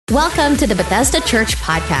Welcome to the Bethesda Church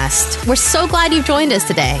Podcast. We're so glad you've joined us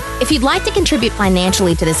today. If you'd like to contribute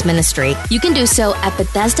financially to this ministry, you can do so at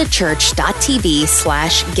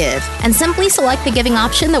BethesdaChurch.tv/give and simply select the giving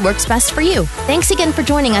option that works best for you. Thanks again for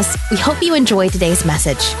joining us. We hope you enjoy today's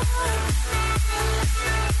message.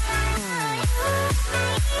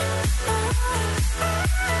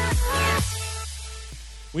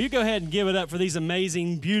 Will you go ahead and give it up for these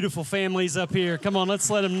amazing, beautiful families up here? Come on, let's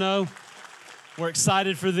let them know. We're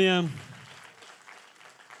excited for them.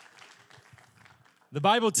 The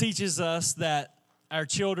Bible teaches us that our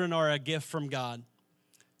children are a gift from God.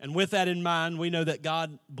 And with that in mind, we know that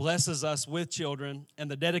God blesses us with children, and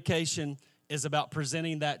the dedication is about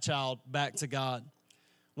presenting that child back to God.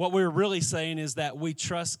 What we're really saying is that we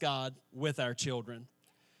trust God with our children.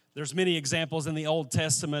 There's many examples in the Old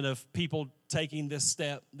Testament of people taking this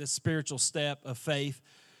step, this spiritual step of faith.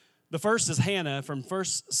 The first is Hannah from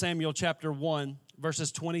 1 Samuel chapter 1, verses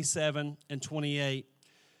 27 and 28.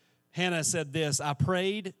 Hannah said this, "I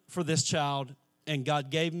prayed for this child, and God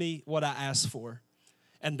gave me what I asked for.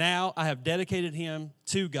 And now I have dedicated him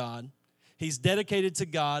to God." He's dedicated to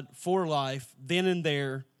God for life. Then and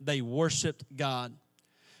there, they worshiped God.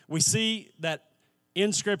 We see that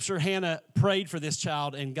in Scripture, Hannah prayed for this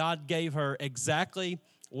child, and God gave her exactly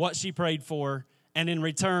what she prayed for. And in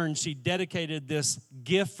return, she dedicated this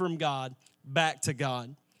gift from God back to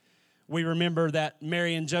God. We remember that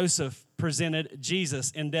Mary and Joseph presented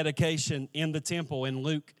Jesus in dedication in the temple in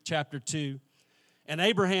Luke chapter 2. And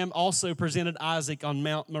Abraham also presented Isaac on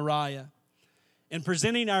Mount Moriah. In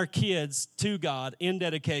presenting our kids to God in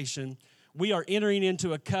dedication, we are entering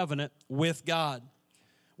into a covenant with God.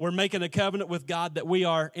 We're making a covenant with God that we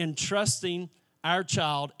are entrusting our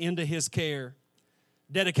child into His care.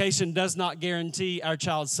 Dedication does not guarantee our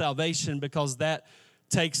child's salvation because that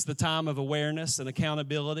takes the time of awareness and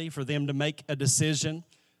accountability for them to make a decision.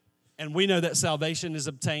 And we know that salvation is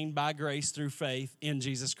obtained by grace through faith in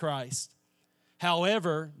Jesus Christ.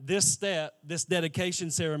 However, this step, this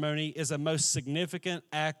dedication ceremony, is a most significant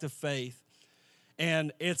act of faith.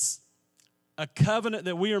 And it's a covenant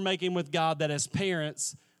that we are making with God that as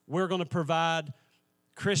parents, we're going to provide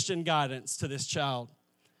Christian guidance to this child.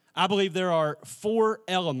 I believe there are 4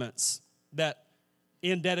 elements that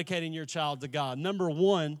in dedicating your child to God. Number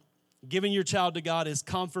 1, giving your child to God is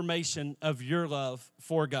confirmation of your love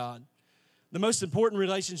for God. The most important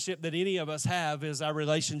relationship that any of us have is our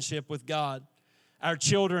relationship with God. Our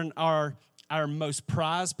children are our most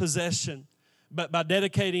prized possession, but by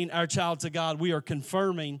dedicating our child to God, we are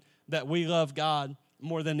confirming that we love God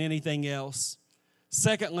more than anything else.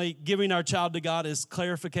 Secondly, giving our child to God is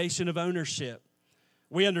clarification of ownership.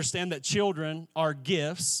 We understand that children are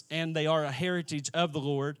gifts and they are a heritage of the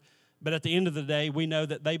Lord, but at the end of the day, we know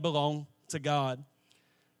that they belong to God.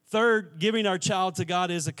 Third, giving our child to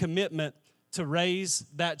God is a commitment to raise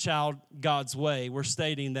that child God's way. We're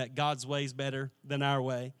stating that God's way is better than our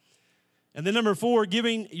way. And then number 4,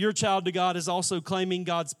 giving your child to God is also claiming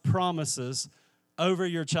God's promises over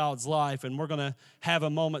your child's life. And we're going to have a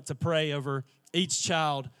moment to pray over each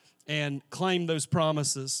child and claim those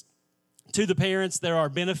promises. To the parents, there are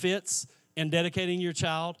benefits in dedicating your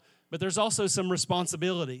child, but there's also some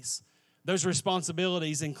responsibilities. Those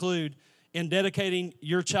responsibilities include in dedicating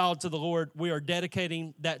your child to the Lord, we are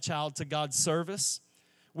dedicating that child to God's service.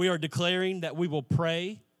 We are declaring that we will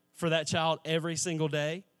pray for that child every single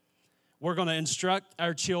day. We're going to instruct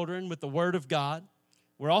our children with the Word of God.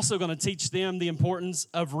 We're also going to teach them the importance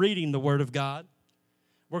of reading the Word of God.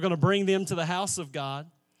 We're going to bring them to the house of God.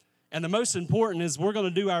 And the most important is we're going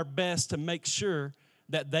to do our best to make sure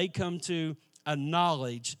that they come to a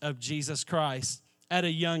knowledge of Jesus Christ at a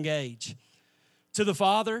young age. To the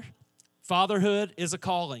father, fatherhood is a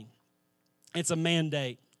calling. It's a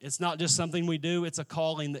mandate. It's not just something we do. It's a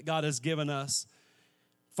calling that God has given us.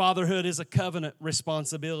 Fatherhood is a covenant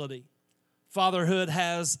responsibility. Fatherhood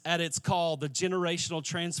has at its call the generational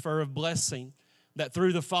transfer of blessing, that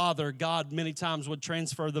through the father, God many times would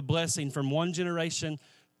transfer the blessing from one generation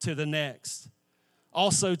to the next.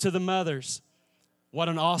 Also to the mothers, what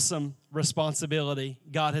an awesome responsibility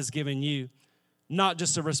God has given you. Not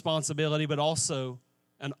just a responsibility, but also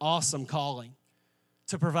an awesome calling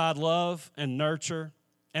to provide love and nurture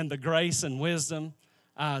and the grace and wisdom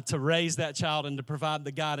to raise that child and to provide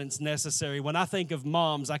the guidance necessary. When I think of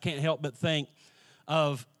moms, I can't help but think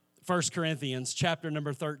of 1 Corinthians chapter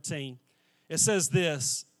number 13. It says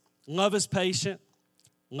this, "Love is patient,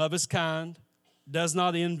 love is kind, does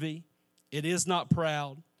not envy, it is not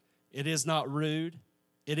proud, it is not rude,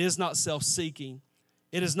 it is not self-seeking,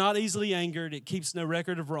 it is not easily angered, it keeps no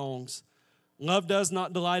record of wrongs. Love does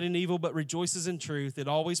not delight in evil, but rejoices in truth. It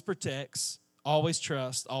always protects, always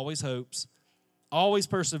trusts, always hopes, always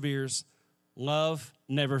perseveres. Love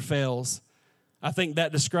never fails. I think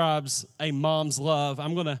that describes a mom's love.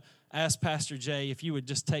 I'm going to ask Pastor Jay if you would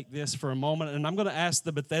just take this for a moment, and I'm going to ask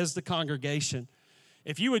the Bethesda congregation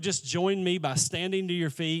if you would just join me by standing to your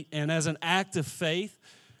feet, and as an act of faith,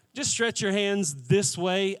 just stretch your hands this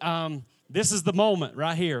way. This is the moment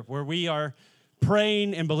right here where we are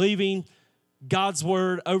praying and believing God's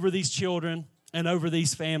word over these children and over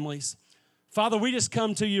these families. Father, we just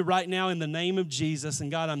come to you right now in the name of Jesus. And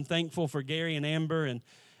God, I'm thankful for Gary and Amber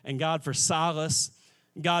and God for Silas.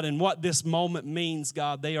 God, and what this moment means,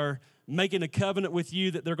 God, they are making a covenant with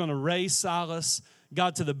you that they're going to raise Silas,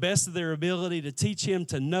 God, to the best of their ability to teach him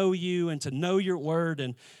to know you and to know your word.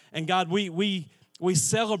 And God, we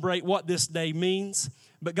celebrate what this day means.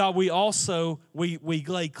 But God, we also, we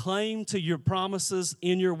lay claim to your promises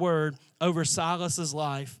in your word over Silas's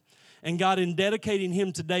life. And God, in dedicating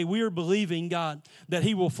him today, we are believing, God, that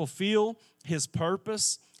he will fulfill his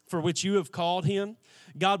purpose for which you have called him.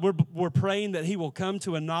 God, we're praying that he will come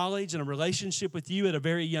to a knowledge and a relationship with you at a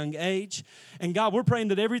very young age. And God, we're praying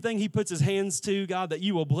that everything he puts his hands to, God, that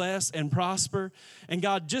you will bless and prosper. And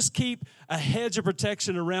God, just keep a hedge of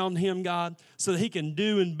protection around him, God, so that he can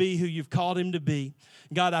do and be who you've called him to be.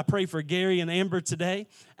 God, I pray for Gary and Amber today,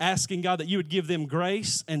 asking, God, that you would give them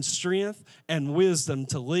grace and strength and wisdom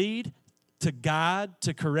to lead, to guide,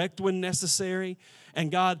 to correct when necessary.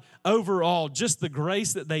 And God, overall, just the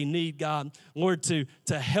grace that they need, God, Lord, to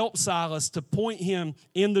help Silas, to point him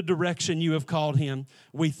in the direction you have called him.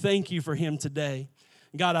 We thank you for him today.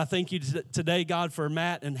 God, I thank you today, God, for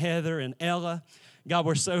Matt and Heather and Ella. God,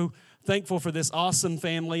 we're so thankful for this awesome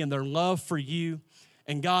family and their love for you.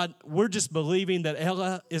 And God, we're just believing that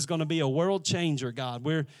Ella is going to be a world changer, God.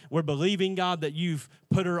 We're believing, God, that you've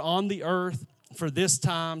put her on the earth for this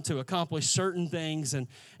time to accomplish certain things. And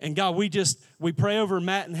God, we pray over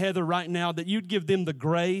Matt and Heather right now that you'd give them the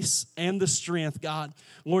grace and the strength, God,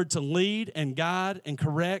 Lord, to lead and guide and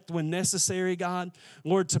correct when necessary, God.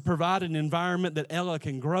 Lord, to provide an environment that Ella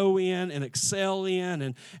can grow in and excel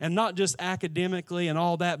in, and not just academically and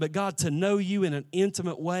all that, but God, to know you in an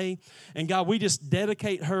intimate way. And God, we just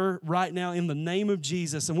dedicate her right now in the name of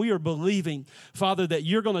Jesus. And we are believing, Father, that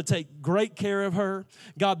you're going to take great care of her.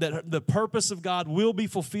 God, that the purpose of God will be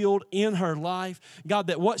fulfilled in her life. God,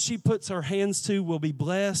 that what she puts her hands to will be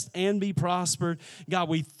blessed and be prospered. God,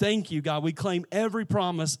 we thank you, God. We claim every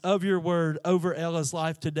promise of your word over Ella's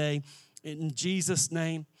life today in Jesus'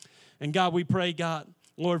 name. And God, we pray, God,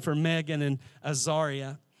 Lord, for Megan and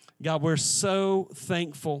Azaria. God, we're so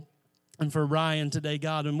thankful. And for Ryan today,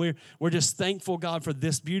 God, and we're just thankful, God, for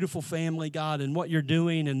this beautiful family, God, and what you're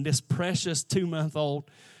doing and this precious 2-month-old.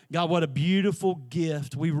 God, what a beautiful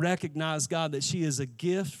gift. We recognize, God, that she is a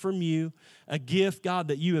gift from you, a gift, God,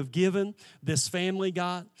 that you have given this family,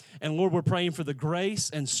 God. And Lord, we're praying for the grace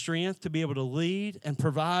and strength to be able to lead and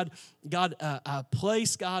provide, God, a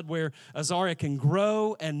place, God, where Azaria can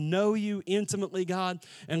grow and know you intimately, God.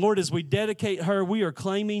 And Lord, as we dedicate her, we are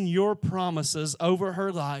claiming your promises over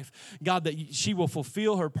her life, God, that she will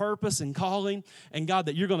fulfill her purpose and calling, and God,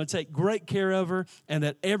 that you're going to take great care of her, and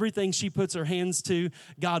that everything she puts her hands to,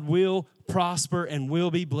 God, will prosper and will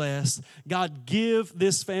be blessed. God, give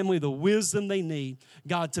this family the wisdom they need,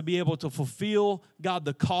 God, to be able to fulfill, God,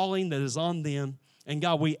 the calling that is on them. And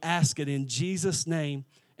God, we ask it in Jesus' name.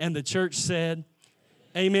 And the church said,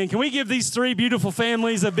 amen. Can we give these 3 beautiful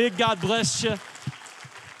families a big God bless you?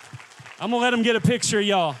 I'm going to let them get a picture,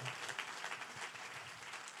 y'all.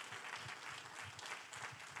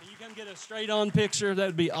 Can you come get a straight-on picture? That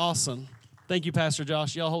would be awesome. Thank you, Pastor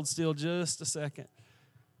Josh. Y'all hold still just a second.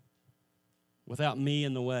 Without me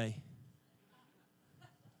in the way.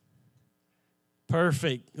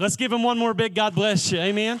 Perfect. Let's give him one more big God bless you.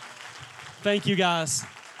 Amen. Thank you, guys.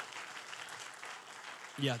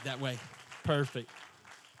 Yeah, that way. Perfect.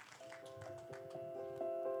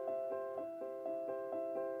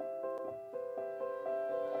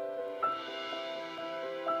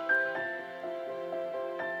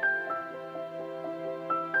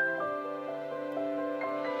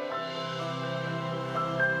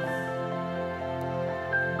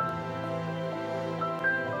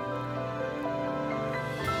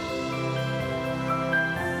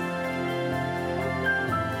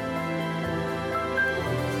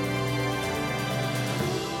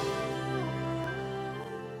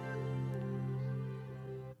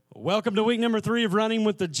 Welcome to week number 3 of Running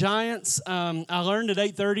with the Giants. I learned at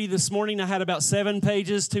 8:30 this morning I had about 7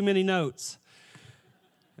 pages too many notes.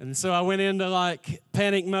 And so I went into like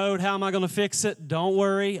panic mode. How am I going to fix it? Don't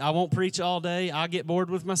worry. I won't preach all day. I'll get bored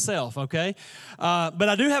with myself, okay? But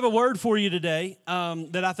I do have a word for you today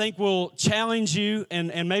that I think will challenge you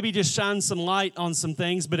and maybe just shine some light on some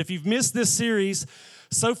things. But if you've missed this series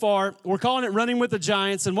so far, we're calling it Running with the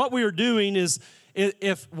Giants. And what we are doing is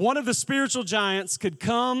if one of the spiritual giants could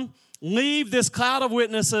come, leave this cloud of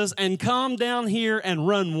witnesses and come down here and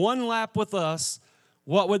run one lap with us,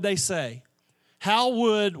 what would they say? How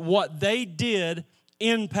would what they did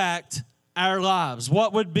impact our lives?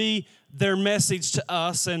 What would be their message to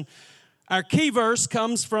us? And our key verse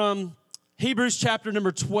comes from Hebrews chapter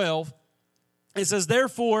number 12. It says,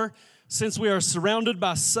 therefore, since we are surrounded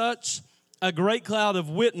by such a great cloud of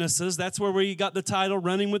witnesses, that's where we got the title,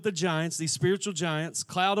 Running with the Giants, these spiritual giants,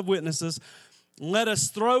 cloud of witnesses, let us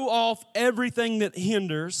throw off everything that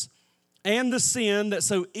hinders and the sin that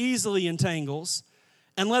so easily entangles,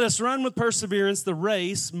 and let us run with perseverance the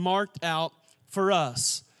race marked out for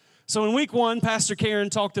us. So in week 1, Pastor Karen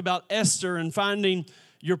talked about Esther and finding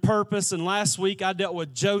your purpose. And last week, I dealt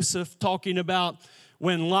with Joseph talking about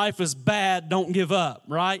when life is bad, don't give up,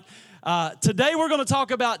 right? Today, we're going to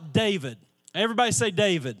talk about David. Everybody say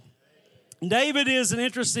David. David is an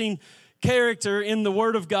interesting character in the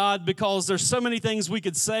Word of God because there's so many things we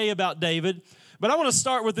could say about David. But I want to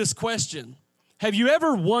start with this question. Have you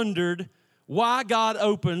ever wondered why God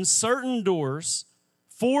opens certain doors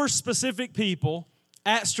for specific people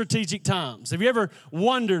at strategic times? Have you ever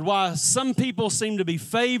wondered why some people seem to be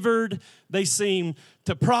favored, they seem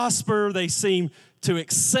to prosper, they seem to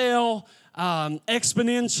excel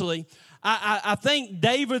exponentially? I think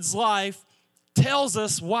David's life tells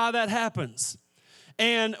us why that happens.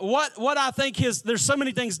 And what I think there's so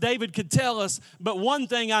many things David could tell us, but one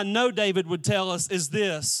thing I know David would tell us is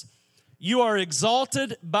this: you are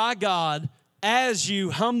exalted by God as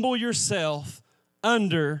you humble yourself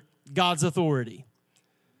under God's authority.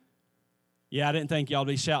 Yeah, I didn't think y'all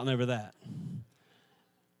would be shouting over that.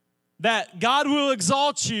 That God will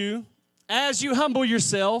exalt you as you humble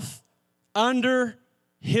yourself under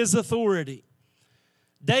His authority.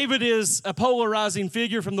 David is a polarizing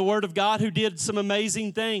figure from the Word of God who did some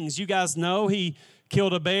amazing things. You guys know he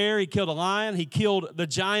killed a bear, he killed a lion, he killed the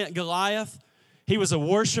giant Goliath. He was a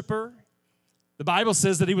worshiper. The Bible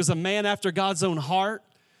says that he was a man after God's own heart.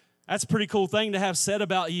 That's a pretty cool thing to have said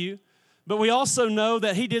about you. But we also know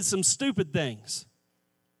that he did some stupid things.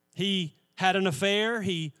 He had an affair,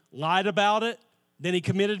 he lied about it, then he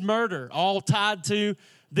committed murder, all tied to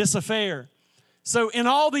this affair. So in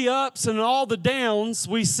all the ups and all the downs,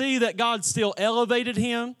 we see that God still elevated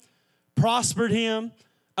him, prospered him,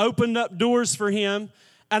 opened up doors for him.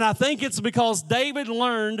 And I think it's because David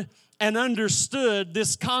learned and understood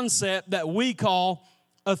this concept that we call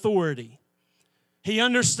authority. He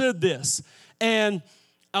understood this. And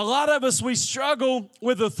a lot of us, we struggle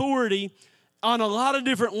with authority on a lot of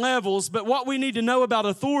different levels, but what we need to know about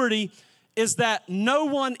authority is that no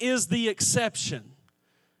one is the exception.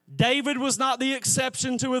 David was not the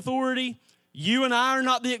exception to authority. You and I are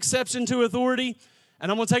not the exception to authority.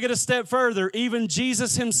 And I'm going to take it a step further. Even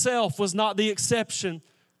Jesus himself was not the exception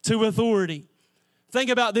to authority. Think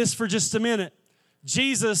about this for just a minute.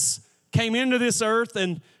 Jesus came into this earth,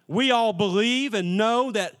 and we all believe and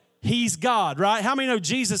know that he's God, right? How many know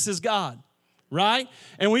Jesus is God, right?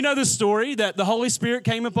 And we know the story that the Holy Spirit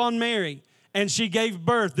came upon Mary, and she gave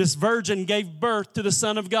birth. This virgin gave birth to the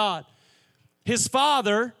Son of God. His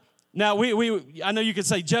father, now I know you could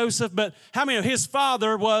say Joseph, but how many know his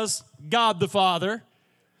father was God the Father?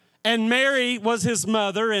 And Mary was his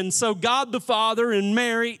mother, and so God the Father and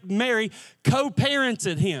Mary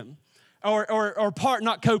co-parented him,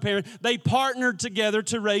 not co-parent. They partnered together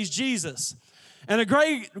to raise Jesus. And a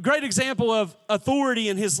great example of authority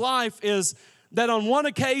in his life is that on one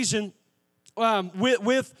occasion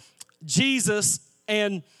with Jesus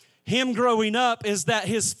and him growing up is that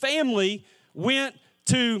his family went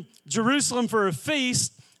to Jerusalem for a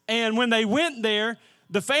feast, and when they went there,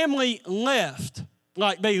 the family left.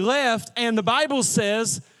 Like they left, and the Bible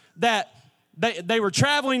says that they were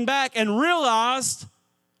traveling back and realized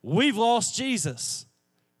we've lost Jesus.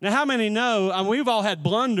 Now, how many know, we've all had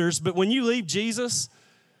blunders, but when you leave Jesus,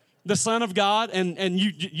 the Son of God, and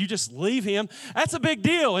you just leave him, that's a big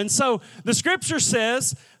deal. And so the scripture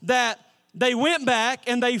says that they went back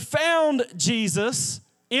and they found Jesus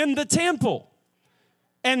in the temple.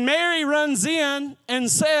 And Mary runs in and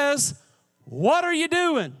says, "What are you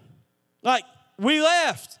doing?" Like, "We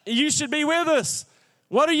left. You should be with us.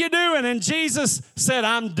 What are you doing?" And Jesus said,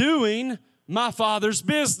 "I'm doing my Father's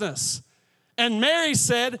business." And Mary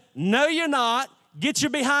said, "No, you're not. Get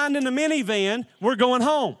your behind in the minivan. We're going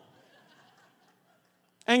home."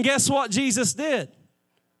 And guess what Jesus did?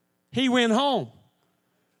 He went home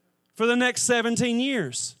for the next 17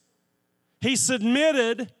 years. He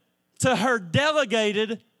submitted to her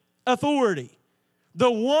delegated authority.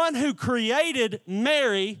 The one who created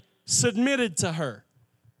Mary submitted to her.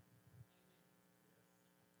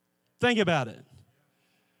 Think about it.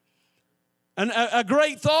 And a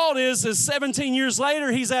great thought is 17 years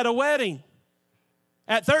later, he's at a wedding.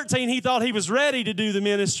 At 13, he thought he was ready to do the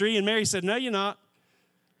ministry, and Mary said, no, you're not.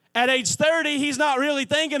 At age 30, he's not really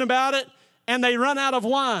thinking about it, and they run out of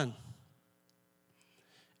wine.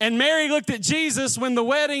 And Mary looked at Jesus when the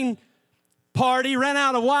wedding party ran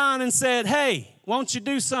out of wine and said, hey, won't you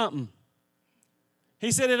do something?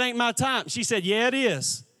 He said, it ain't my time. She said, yeah, it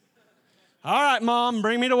is. All right, Mom,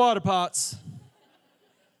 bring me the water pots.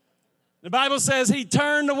 The Bible says he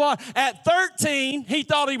turned the water. At 13, he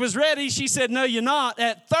thought he was ready. She said, no, you're not.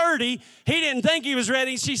 At 30, he didn't think he was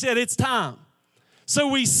ready. She said, it's time. So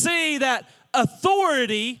we see that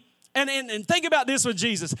authority, and think about this with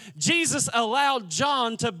Jesus. Jesus allowed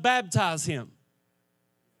John to baptize him.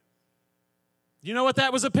 You know what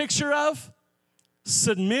that was a picture of?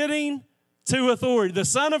 Submitting to authority. The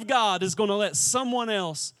Son of God is going to let someone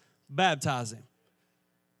else baptize him.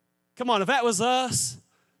 Come on, if that was us,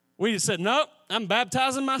 we just said, nope, I'm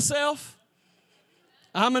baptizing myself.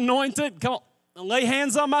 I'm anointed. Come on, lay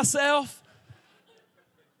hands on myself.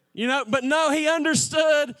 You know, but no, he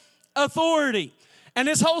understood authority. And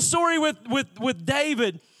this whole story with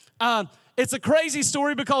David, it's a crazy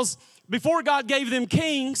story because before God gave them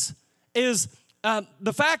kings,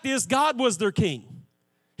 the fact is God was their king.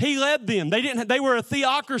 He led them. They were a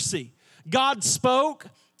theocracy. God spoke,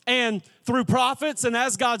 and through prophets, and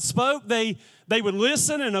as God spoke, they would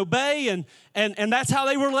listen and obey, and that's how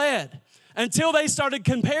they were led. Until they started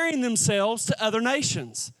comparing themselves to other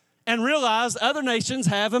nations and realized other nations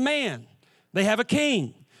have a man. They have a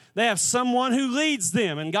king. They have someone who leads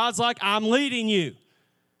them, and God's like, I'm leading you.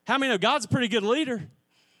 How many know God's a pretty good leader?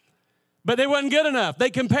 But they wasn't good enough.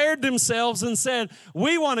 They compared themselves and said,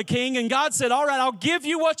 we want a king, and God said, all right, I'll give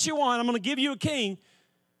you what you want. I'm going to give you a king,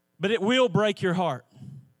 but it will break your heart.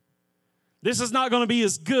 This is not going to be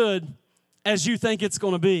as good as you think it's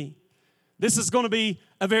going to be. This is going to be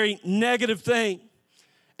a very negative thing.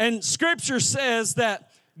 And Scripture says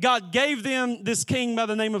that God gave them this king by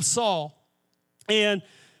the name of Saul. And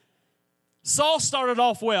Saul started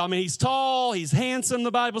off well. I mean, he's tall, he's handsome, the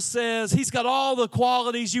Bible says. He's got all the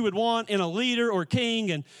qualities you would want in a leader or king.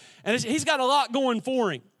 And he's got a lot going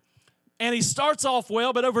for him. And he starts off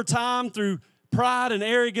well, but over time, through pride and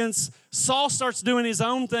arrogance, Saul starts doing his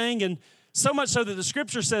own thing. And so much so that the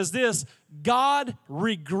Scripture says this, God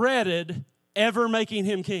regretted ever making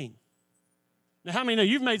him king. Now, how many know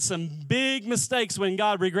you've made some big mistakes when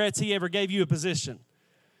God regrets he ever gave you a position?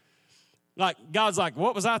 Like, God's like,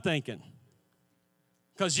 what was I thinking?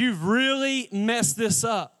 Because you've really messed this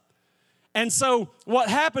up. And so what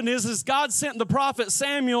happened is God sent the prophet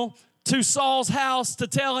Samuel to Saul's house to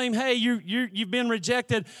tell him, hey, you've been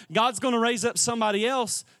rejected. God's going to raise up somebody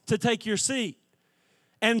else to take your seat.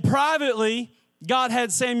 And privately, God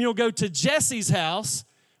had Samuel go to Jesse's house,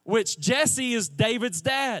 which Jesse is David's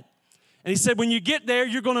dad. And he said, when you get there,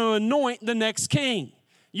 you're going to anoint the next king.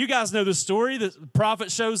 You guys know the story. The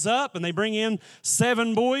prophet shows up, and they bring in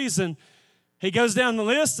 7 boys, and he goes down the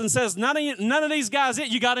list and says, none of these guys,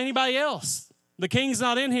 you got anybody else? The king's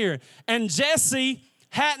not in here. And Jesse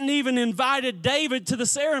hadn't even invited David to the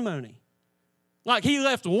ceremony. Like, he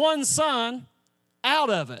left one son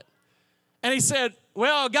out of it. And he said,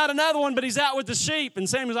 well, I got another one, but he's out with the sheep. And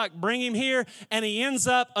Samuel's like, bring him here. And he ends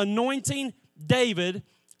up anointing David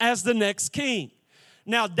as the next king.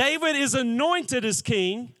 Now, David is anointed as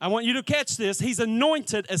king. I want you to catch this. He's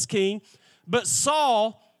anointed as king, but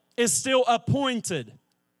Saul is still appointed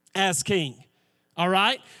as king. All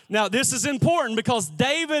right? Now, this is important because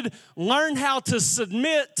David learned how to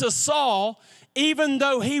submit to Saul. Even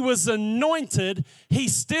though he was anointed, he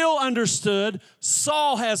still understood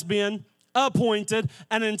Saul has been appointed,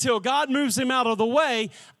 and until God moves him out of the way,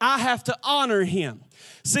 I have to honor him.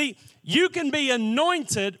 See, you can be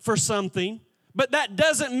anointed for something, but that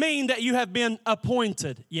doesn't mean that you have been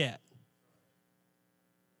appointed yet.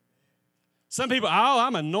 Some people,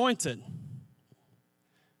 I'm anointed.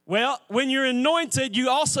 Well, when you're anointed, you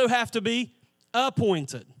also have to be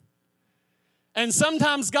appointed. And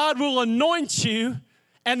sometimes God will anoint you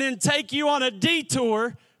and then take you on a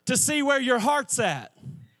detour to see where your heart's at,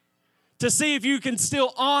 to see if you can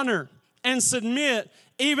still honor and submit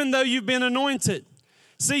even though you've been anointed.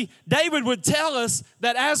 See, David would tell us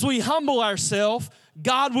that as we humble ourselves,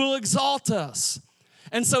 God will exalt us.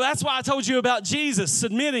 And so that's why I told you about Jesus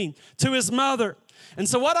submitting to his mother. And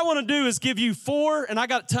so what I want to do is give you 4, and I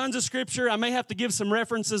got tons of scripture. I may have to give some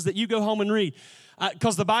references that you go home and read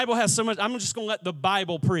because the Bible has so much. I'm just going to let the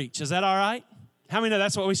Bible preach. Is that all right? How many know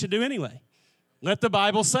that's what we should do anyway? Let the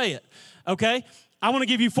Bible say it, okay? I want to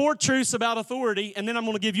give you 4 truths about authority, and then I'm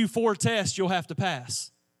going to give you 4 tests you'll have to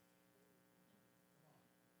pass.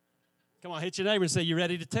 Come on, hit your neighbor and say, you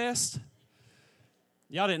ready to test?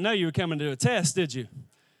 Y'all didn't know you were coming to a test, did you?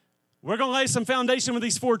 We're going to lay some foundation with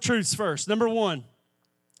these 4 truths first. Number 1,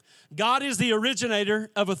 God is the originator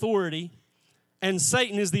of authority, and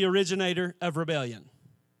Satan is the originator of rebellion.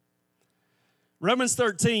 Romans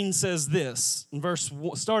 13 says this,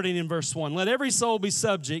 starting in verse 1, let every soul be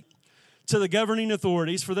subject to the governing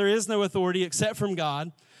authorities, for there is no authority except from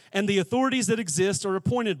God, and the authorities that exist are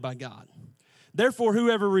appointed by God. Therefore,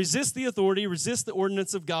 whoever resists the authority resists the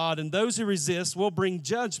ordinance of God, and those who resist will bring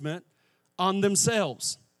judgment on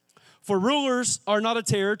themselves. For rulers are not a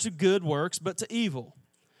terror to good works, but to evil.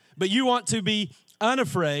 But you want to be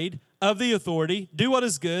unafraid of the authority, do what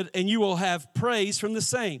is good, and you will have praise from the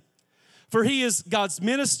same. For he is God's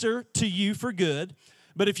minister to you for good.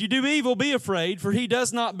 But if you do evil, be afraid, for he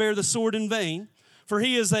does not bear the sword in vain. For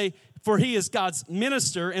he is God's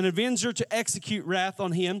minister, an avenger to execute wrath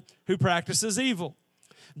on him who practices evil.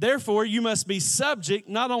 Therefore, you must be subject,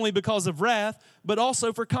 not only because of wrath, but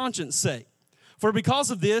also for conscience sake. For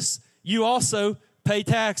because of this, you also pay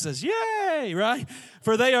taxes. Yay, right?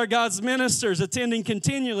 For they are God's ministers, attending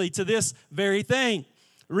continually to this very thing.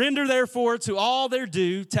 Render therefore to all their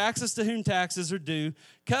due, taxes to whom taxes are due,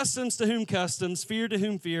 customs to whom customs, fear to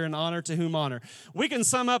whom fear, and honor to whom honor. We can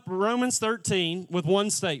sum up Romans 13 with one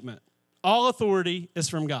statement. All authority is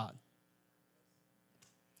from God.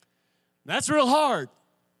 That's real hard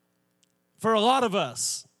for a lot of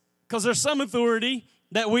us because there's some authority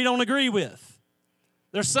that we don't agree with.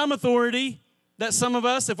 There's some authority that some of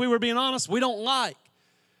us, if we were being honest, we don't like.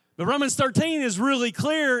 But Romans 13 is really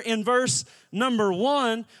clear in verse number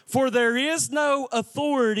 1, for there is no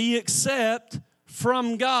authority except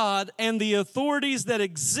from God, and the authorities that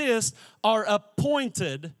exist are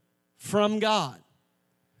appointed from God.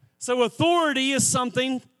 So authority is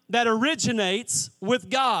something that originates with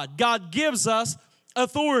God. God gives us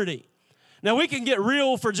authority. Now we can get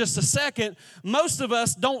real for just a second. Most of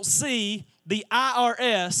us don't see the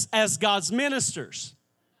IRS as God's ministers.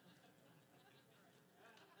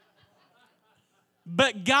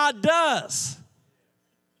 But God does.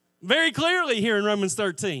 Very clearly here in Romans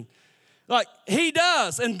 13. Like, he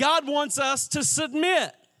does. And God wants us to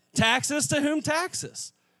submit taxes to whom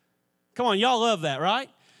taxes. Come on, y'all love that, right?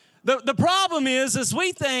 The problem is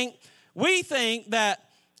we think that,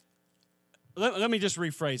 let me just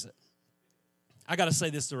rephrase it. I got to say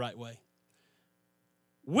this the right way.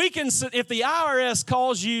 If the IRS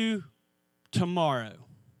calls you tomorrow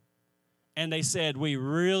and they said, we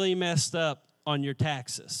really messed up on your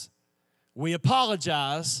taxes. We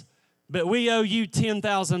apologize, but we owe you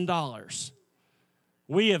 $10,000.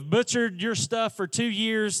 We have butchered your stuff for 2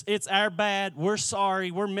 years. It's our bad. We're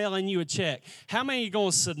sorry. We're mailing you a check. How many are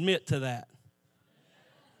going to submit to that?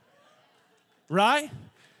 Right?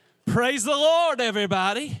 Praise the Lord,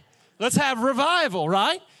 everybody. Let's have revival,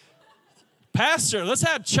 right? Pastor, let's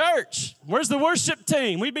have church. Where's the worship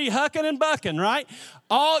team? We'd be hucking and bucking, right?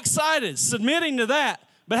 All excited, submitting to that.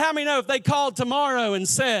 But how many know if they called tomorrow and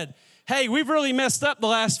said, hey, we've really messed up the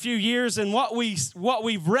last few years, and what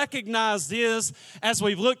we've recognized is, as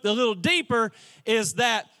we've looked a little deeper, is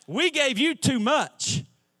that we gave you too much.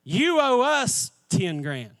 You owe us 10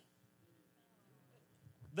 grand.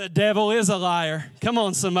 The devil is a liar. Come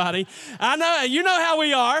on, somebody. I know, you know how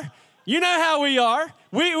we are. You know how we are.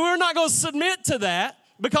 We're not going to submit to that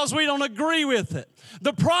because we don't agree with it.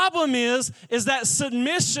 The problem is that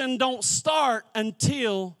submission don't start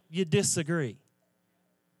until you disagree.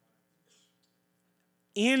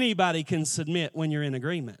 Anybody can submit when you're in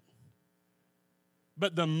agreement.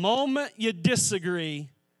 But the moment you disagree,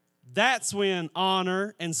 that's when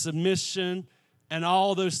honor and submission and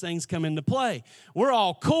all those things come into play. We're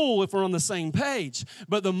all cool if we're on the same page.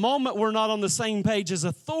 But the moment we're not on the same page as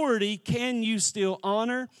authority, can you still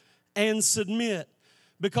honor and submit?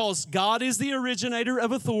 Because God is the originator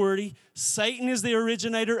of authority. Satan is the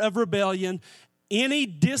originator of rebellion. Any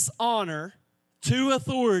dishonor to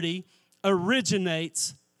authority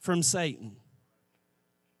originates from Satan.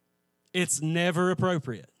 It's never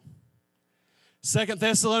appropriate. 2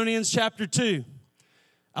 Thessalonians chapter 2.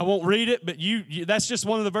 I won't read it, but that's just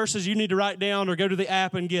one of the verses you need to write down or go to the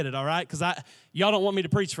app and get it, all right? Because y'all don't want me to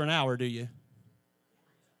preach for an hour, do you?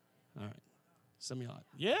 All right. Some of y'all,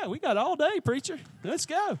 yeah, we got all day, preacher. Let's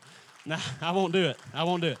go. No, I won't do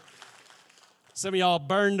it. Some of y'all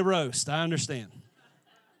burn the roast. I understand.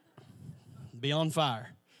 Be on fire.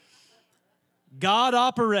 God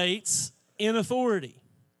operates in authority.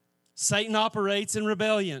 Satan operates in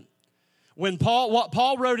rebellion. What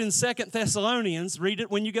Paul wrote in 2 Thessalonians, read it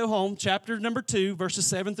when you go home, chapter number 2, verses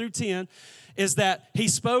 7 through 10, is that he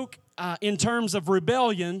spoke in terms of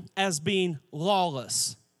rebellion as being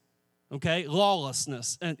lawless. Okay,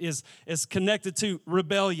 lawlessness is connected to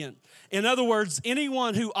rebellion. In other words,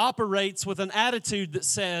 anyone who operates with an attitude that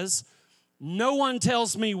says, no one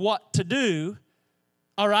tells me what to do,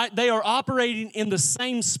 all right, they are operating in the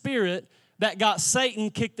same spirit that got Satan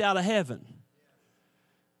kicked out of heaven.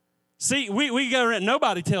 See, we go around,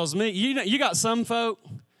 nobody tells me. You got some folk,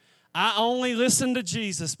 I only listen to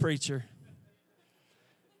Jesus, preacher.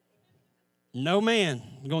 No man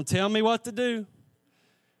going to tell me what to do.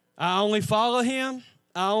 I only follow him.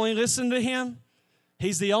 I only listen to him.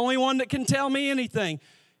 He's the only one that can tell me anything.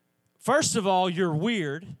 First of all, you're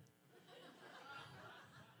weird.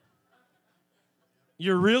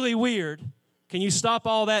 You're really weird. Can you stop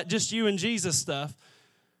all that just you and Jesus stuff?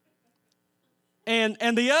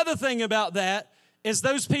 And the other thing about that is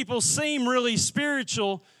those people seem really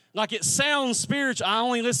spiritual, like it sounds spiritual. I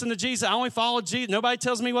only listen to Jesus. I only follow Jesus. Nobody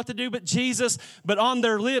tells me what to do but Jesus. But on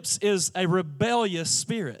their lips is a rebellious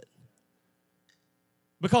spirit.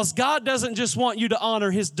 Because God doesn't just want you to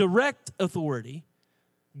honor his direct authority.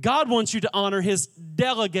 God wants you to honor his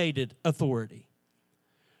delegated authority.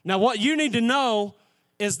 Now, what you need to know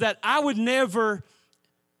is that I would never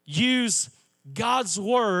use God's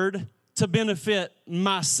word to benefit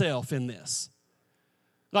myself in this.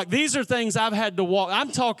 Like, these are things I've had to walk.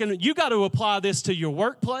 I'm talking, you got to apply this to your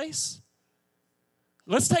workplace.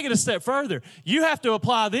 Let's take it a step further. You have to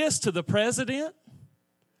apply this to the president,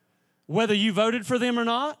 whether you voted for them or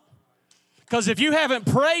not. Because if you haven't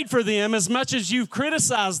prayed for them as much as you've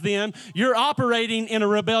criticized them, you're operating in a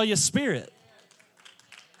rebellious spirit.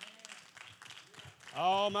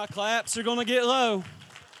 Oh, my claps are going to get low.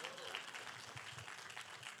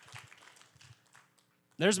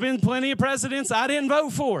 There's been plenty of presidents I didn't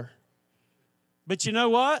vote for. But you know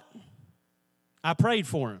what? I prayed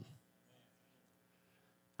for him.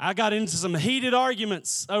 I got into some heated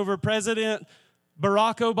arguments over President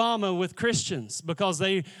Barack Obama with Christians because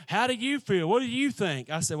how do you feel? What do you think?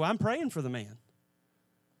 I said, well, I'm praying for the man.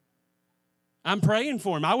 I'm praying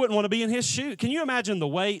for him. I wouldn't want to be in his shoes. Can you imagine the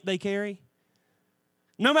weight they carry?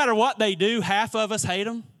 No matter what they do, half of us hate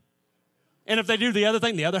them. And if they do the other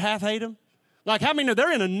thing, the other half hate them. Like, how many know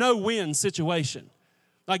they're in a no-win situation?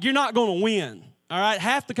 Like, you're not going to win, all right?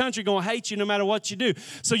 Half the country going to hate you no matter what you do.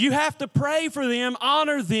 So you have to pray for them,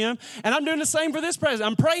 honor them, and I'm doing the same for this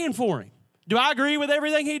president. I'm praying for him. Do I agree with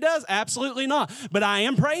everything he does? Absolutely not. But I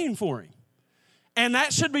am praying for him. And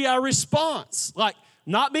that should be our response. Like,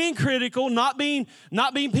 not being critical, not being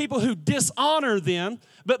people who dishonor them,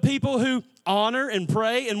 but people who honor and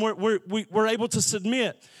pray, and we're able to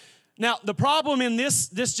submit. Now, the problem in this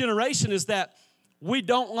generation is that we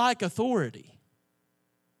don't like authority.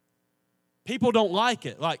 People don't like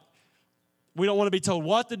it. Like, we don't want to be told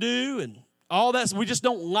what to do and all that. So we just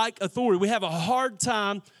don't like authority. We have a hard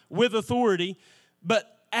time with authority.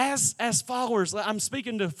 But as followers, I'm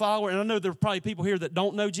speaking to followers, and I know there are probably people here that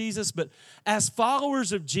don't know Jesus, but as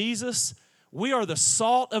followers of Jesus, we are the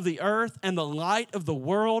salt of the earth and the light of the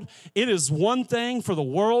world. It is one thing for the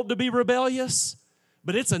world to be rebellious,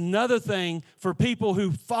 but it's another thing for people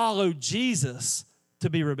who follow Jesus to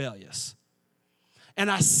be rebellious. And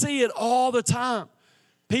I see it all the time.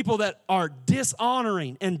 People that are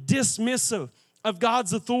dishonoring and dismissive of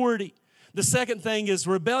God's authority. The second thing is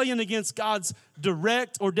rebellion against God's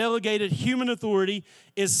direct or delegated human authority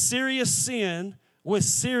is serious sin with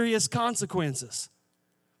serious consequences.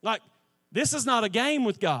 Like, this is not a game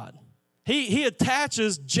with God. He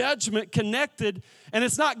attaches judgment connected, and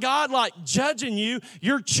it's not God like judging you.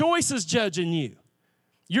 Your choice is judging you.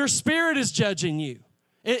 Your spirit is judging you.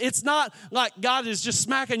 It's not like God is just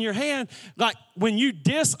smacking your hand. Like, when you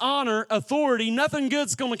dishonor authority, nothing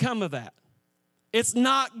good's going to come of that. It's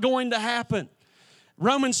not going to happen.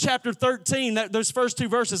 Romans chapter 13, those first two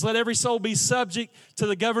verses, let every soul be subject to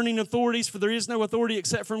the governing authorities, for there is no authority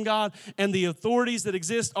except from God, and the authorities that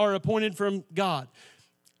exist are appointed from God.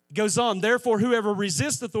 It goes on, therefore, whoever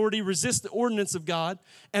resists authority resists the ordinance of God,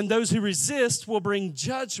 and those who resist will bring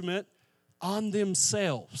judgment on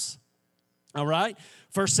themselves. All right?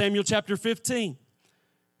 1 Samuel chapter 15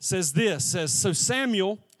 says this, so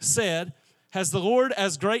Samuel said, has the Lord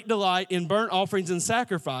as great delight in burnt offerings and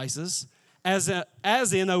sacrifices as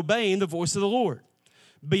in obeying the voice of the Lord?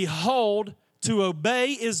 Behold, to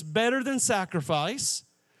obey is better than sacrifice,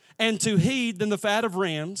 and to heed than the fat of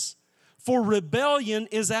rams. For rebellion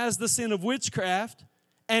is as the sin of witchcraft,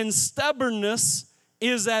 and stubbornness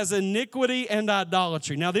is as iniquity and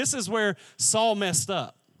idolatry. Now, this is where Saul messed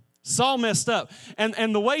up. Saul messed up.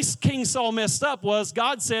 And the way King Saul messed up was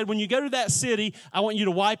God said, when you go to that city, I want you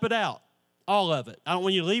to wipe it out, all of it. I don't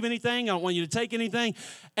want you to leave anything. I don't want you to take anything.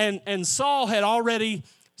 And Saul had already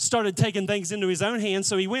started taking things into his own hands,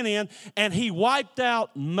 so he went in and he wiped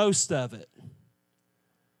out most of it.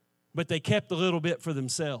 But they kept a little bit for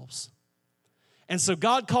themselves. And so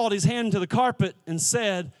God called his hand to the carpet and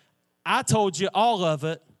said, I told you all of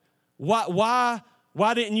it. Why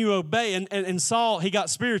didn't you obey? And Saul, he got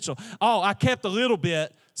spiritual. Oh, I kept a little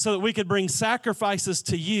bit so that we could bring sacrifices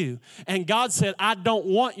to you. And God said, I don't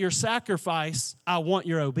want your sacrifice. I want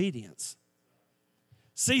your obedience.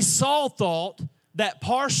 See, Saul thought that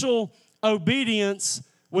partial obedience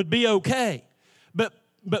would be okay.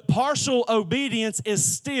 But partial obedience is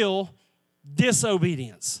still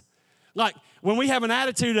disobedience. Like when we have an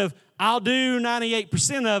attitude of, I'll do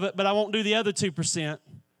 98% of it, but I won't do the other 2%.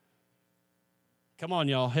 Come on,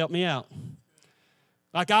 y'all, help me out.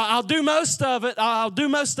 Like I'll do most of it,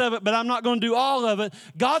 but I'm not going to do all of it.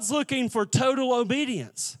 God's looking for total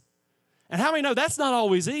obedience. And how many know that's not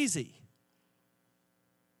always easy?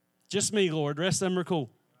 Just me, Lord. The rest of them are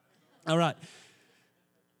cool. All right.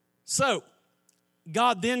 So,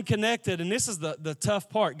 God then connected, and this is the tough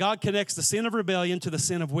part. God connects the sin of rebellion to the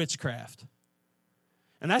sin of witchcraft.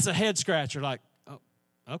 And that's a head scratcher, like, oh,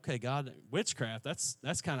 okay, God, witchcraft,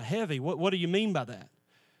 that's kind of heavy. What do you mean by that?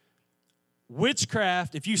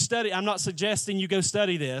 Witchcraft, if you study, I'm not suggesting you go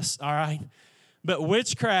study this, all right? But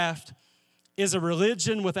witchcraft is a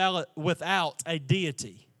religion without a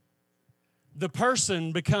deity. The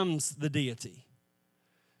person becomes the deity.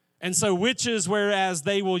 And so witches, whereas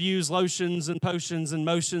they will use lotions and potions and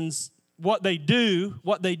motions, what they do,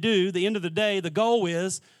 the end of the day, the goal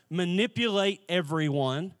is manipulate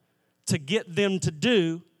everyone to get them to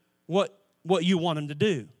do what you want them to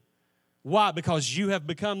do. Why? Because you have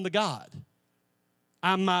become the God.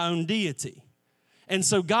 I'm my own deity. And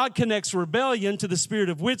so God connects rebellion to the spirit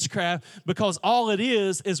of witchcraft because all it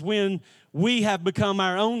is when we have become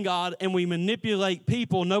our own God and we manipulate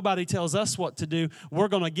people. Nobody tells us what to do. We're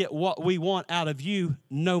going to get what we want out of you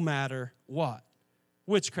no matter what.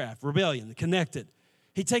 Witchcraft, rebellion, connected.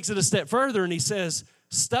 He takes it a step further and he says,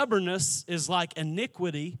 stubbornness is like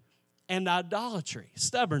iniquity and idolatry.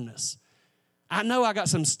 Stubbornness. I know I got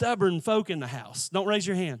some stubborn folk in the house. Don't raise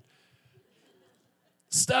your hand.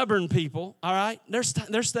 Stubborn people, all right?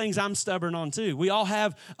 There's things I'm stubborn on too. We all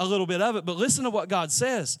have a little bit of it, but listen to what God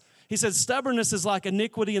says. He says stubbornness is like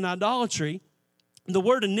iniquity and idolatry. The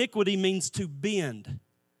word iniquity means to bend.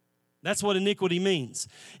 That's what iniquity means.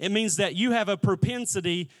 It means that you have a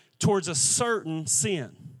propensity towards a certain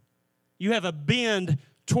sin. You have a bend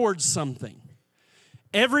towards something.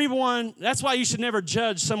 Everyone, that's why you should never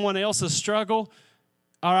judge someone else's struggle,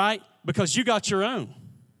 all right? Because you got your own.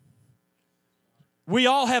 We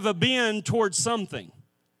all have a bend towards something.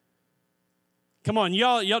 Come on,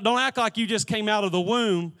 y'all don't act like you just came out of the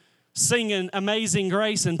womb singing Amazing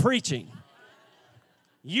Grace and preaching.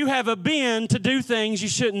 You have a bend to do things you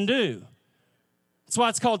shouldn't do. That's why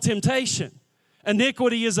it's called temptation.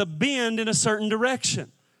 Iniquity is a bend in a certain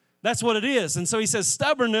direction. That's what it is. And so he says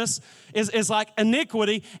stubbornness is like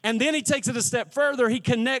iniquity. And then he takes it a step further. He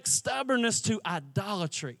connects stubbornness to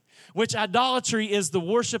idolatry, which idolatry is the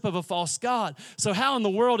worship of a false god. So how in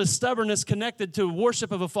the world is stubbornness connected to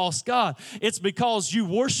worship of a false god? It's because you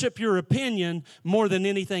worship your opinion more than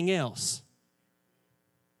anything else.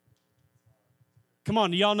 Come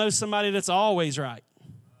on, do y'all know somebody that's always right?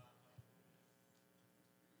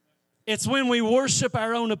 It's when we worship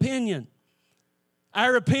our own opinion.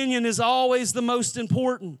 Our opinion is always the most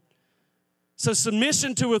important. So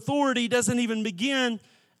submission to authority doesn't even begin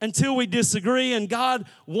until we disagree, and God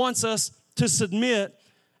wants us to submit.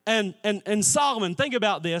 And Solomon, think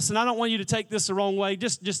about this, and I don't want you to take this the wrong way.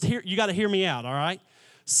 Just hear, you got to hear me out, all right?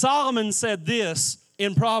 Solomon said this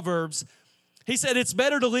in Proverbs. He said, it's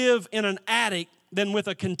better to live in an attic than with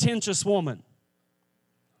a contentious woman.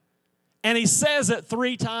 And he says it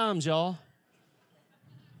 3 times, y'all.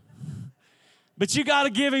 But you got to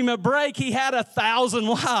give him a break. He had 1,000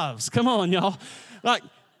 wives. Come on, y'all. Like,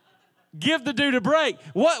 give the dude a break.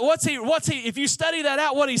 What's he? If you study that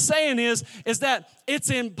out, what he's saying is that it's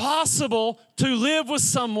impossible to live with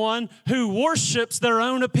someone who worships their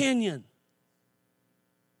own opinion.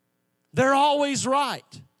 They're always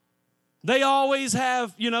right. They always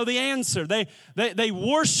have, the answer. They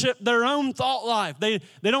worship their own thought life. They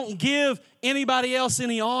don't give anybody else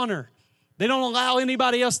any honor. They don't allow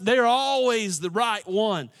anybody else. They're always the right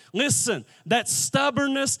one. Listen, that's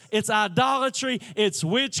stubbornness, it's idolatry, it's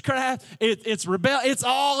witchcraft, it's rebellion, it's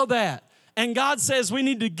all of that. And God says we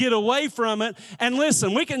need to get away from it. And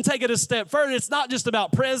listen, we can take it a step further. It's not just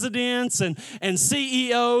about presidents and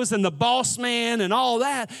CEOs and the boss man and all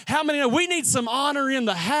that. How many know we need some honor in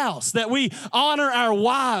the house, that we honor our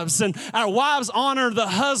wives and our wives honor the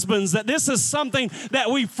husbands, that this is something that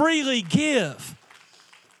we freely give.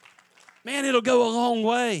 Man, it'll go a long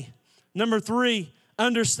way. Number 3,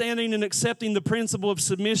 understanding and accepting the principle of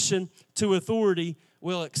submission to authority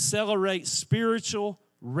will accelerate spiritual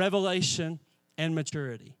revelation and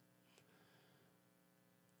maturity.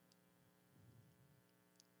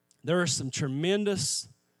 There are some tremendous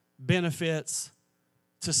benefits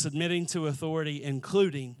to submitting to authority,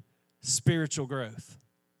 including spiritual growth.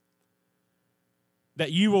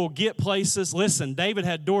 That you will get places. Listen, David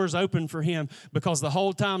had doors open for him because the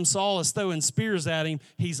whole time Saul is throwing spears at him,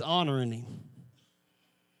 he's honoring him.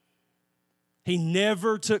 He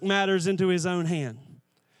never took matters into his own hand.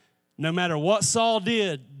 No matter what Saul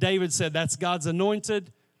did, David said, that's God's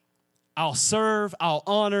anointed. I'll serve, I'll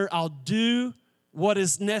honor, I'll do what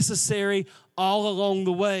is necessary all along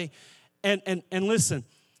the way. And listen,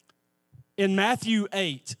 in Matthew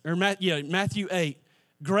 8,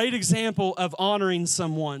 great example of honoring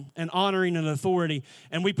someone and honoring an authority.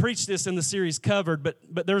 And we preached this in the series Covered,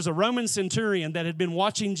 but there's a Roman centurion that had been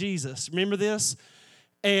watching Jesus. Remember this?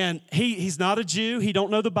 And he's not a Jew. He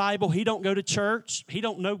don't know the Bible. He don't go to church. He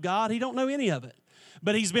don't know God. He don't know any of it.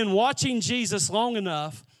 But he's been watching Jesus long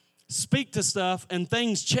enough speak to stuff, and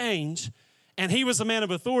things change. And he was a man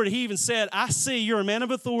of authority. He even said, I see you're a man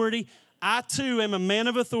of authority. I, too, am a man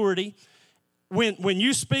of authority. When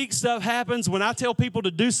you speak, stuff happens. When I tell people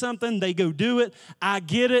to do something, they go do it. I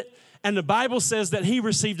get it. And the Bible says that he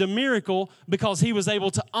received a miracle because he was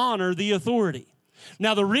able to honor the authority.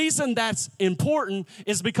 Now, the reason that's important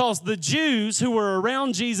is because the Jews who were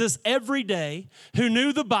around Jesus every day, who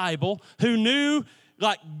knew the Bible, who knew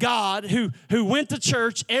like God, who went to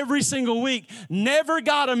church every single week, never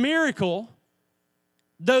got a miracle,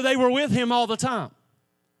 though they were with him all the time.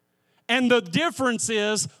 And the difference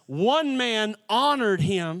is one man honored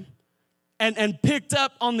him and picked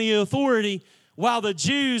up on the authority, while the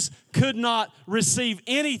Jews could not receive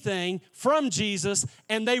anything from Jesus,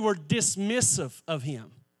 and they were dismissive of him.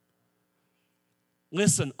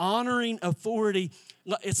 Listen, honoring authority,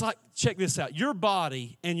 it's like, check this out. Your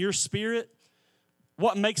body and your spirit,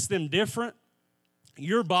 what makes them different?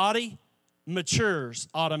 Your body matures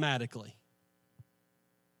automatically.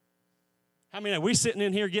 How many know we're sitting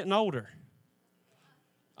in here getting older?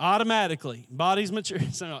 Automatically. Body's mature.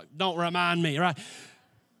 So don't remind me, right?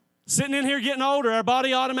 Sitting in here getting older, our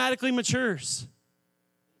body automatically matures.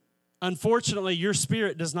 Unfortunately, your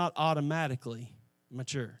spirit does not automatically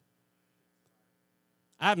mature.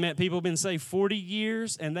 I've met people who've been saved 40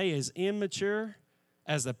 years, and they as immature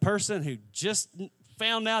as the person who just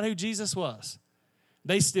found out who Jesus was.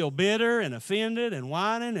 They still bitter and offended and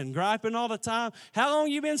whining and griping all the time. How long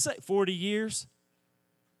you been saved? 40 years.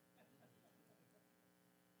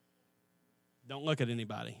 Don't look at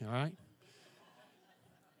anybody, all right?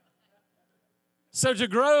 So to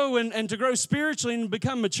grow and to grow spiritually and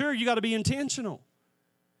become mature, you got to be intentional.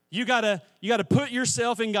 You got to put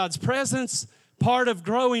yourself in God's presence. Part of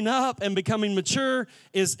growing up and becoming mature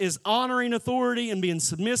is honoring authority and being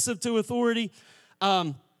submissive to authority.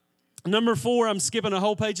 Number 4, I'm skipping a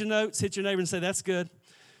whole page of notes. Hit your neighbor and say, that's good.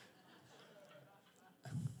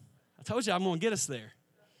 I told you I'm going to get us there.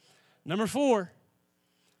 Number 4,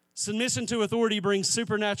 submission to authority brings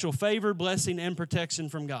supernatural favor, blessing, and protection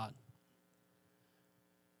from God.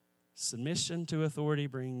 Submission to authority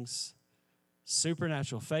brings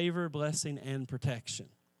supernatural favor, blessing, and protection.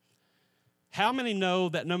 How many know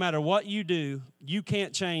that no matter what you do, you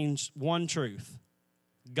can't change one truth?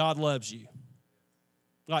 God loves you.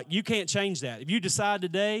 Like, you can't change that. If you decide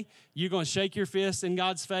today you're going to shake your fist in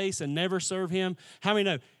God's face and never serve him, how many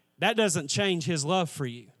know that doesn't change his love for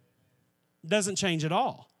you? It doesn't change at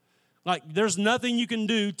all. Like, there's nothing you can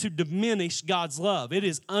do to diminish God's love. It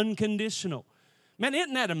is unconditional. Man,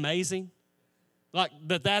 isn't that amazing? Like,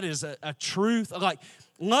 that is a truth. Like,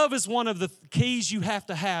 love is one of the keys you have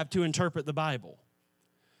to interpret the Bible.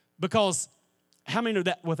 Because how many know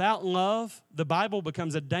that without love, the Bible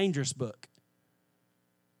becomes a dangerous book?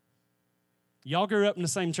 Y'all grew up in the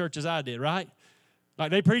same church as I did, right?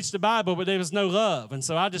 Like, they preached the Bible, but there was no love. And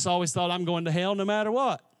so I just always thought I'm going to hell no matter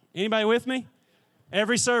what. Anybody with me?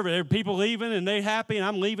 Every service, there are people leaving, and they're happy, and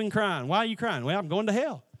I'm leaving crying. Why are you crying? Well, I'm going to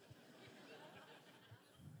hell.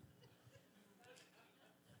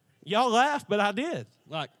 Y'all laugh, but I did.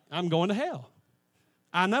 Like, I'm going to hell.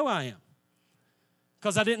 I know I am.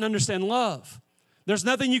 Because I didn't understand love. There's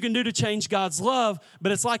nothing you can do to change God's love,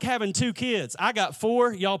 but it's like having 2 kids. I got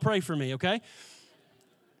 4. Y'all pray for me, okay?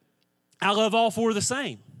 I love all 4 the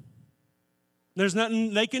same. There's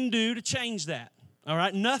nothing they can do to change that, all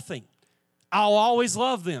right? Nothing. I'll always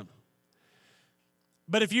love them.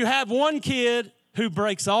 But if you have one kid who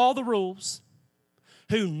breaks all the rules,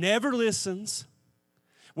 who never listens,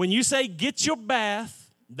 when you say, get your bath,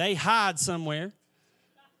 they hide somewhere.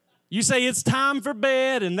 You say, it's time for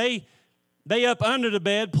bed, and they up under the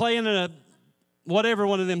bed playing whatever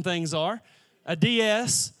one of them things are, a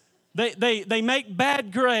DS. They make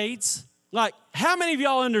bad grades. Like, how many of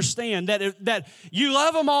y'all understand that you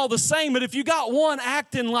love them all the same, but if you got one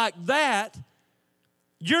acting like that,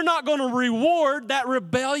 you're not going to reward that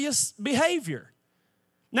rebellious behavior.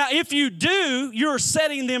 Now, if you do, you're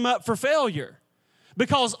setting them up for failure.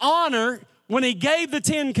 Because honor, when he gave the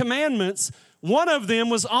 10 commandments, one of them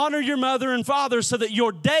was honor your mother and father so that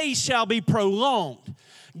your days shall be prolonged.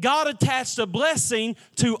 God attached a blessing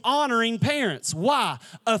to honoring parents. Why?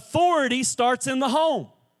 Authority starts in the home.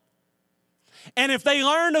 And if they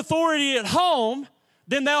learn authority at home,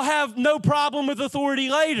 then they'll have no problem with authority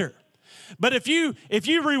later. But if you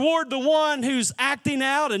reward the one who's acting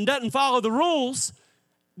out and doesn't follow the rules,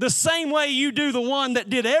 the same way you do the one that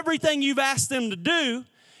did everything you've asked them to do,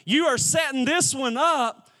 you are setting this one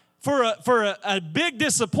up for a big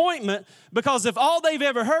disappointment, because if all they've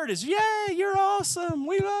ever heard is, yay, you're awesome,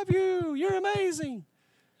 we love you, you're amazing,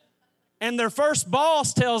 and their first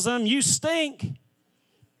boss tells them, you stink,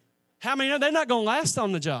 how many know they're not going to last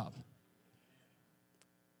on the job?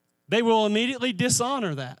 They will immediately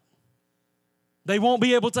dishonor that. They won't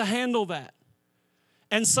be able to handle that.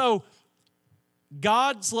 And so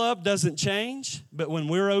God's love doesn't change, but when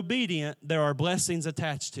we're obedient, there are blessings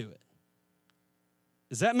attached to it.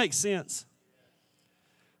 Does that make sense?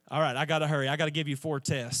 All right, I got to hurry. I got to give you 4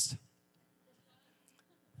 tests.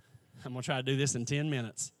 I'm going to try to do this in 10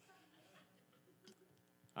 minutes.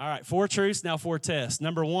 All right, 4 truths, now 4 tests.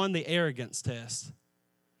 Number 1, the arrogance test.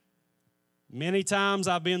 Many times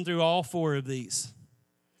I've been through all 4 of these.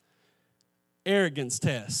 Arrogance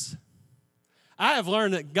test. I have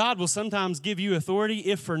learned that God will sometimes give you authority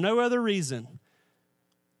if for no other reason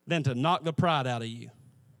than to knock the pride out of you.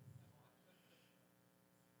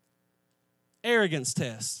 Arrogance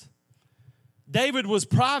test. David was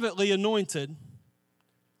privately anointed,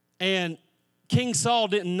 and King Saul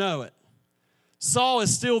didn't know it. Saul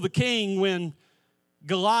is still the king when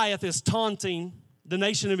Goliath is taunting the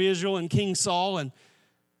nation of Israel and King Saul.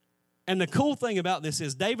 And the cool thing about this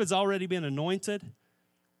is David's already been anointed,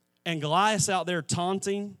 and Goliath's out there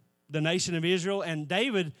taunting the nation of Israel, and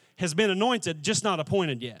David has been anointed, just not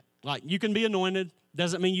appointed yet. Like, you can be anointed,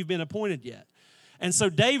 doesn't mean you've been appointed yet. And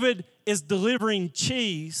so David is delivering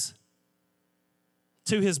cheese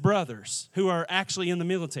to his brothers who are actually in the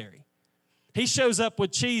military. He shows up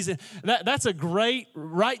with cheese, and that's a great,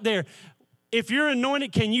 right there. If you're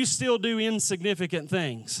anointed, can you still do insignificant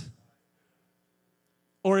things?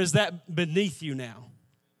 Or is that beneath you now?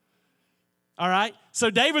 All right?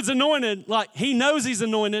 So David's anointed, like he knows he's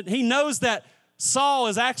anointed. He knows that Saul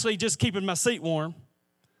is actually just keeping my seat warm.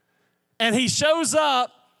 And he shows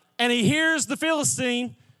up and he hears the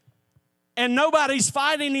Philistine and nobody's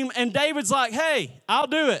fighting him. And David's like, hey, I'll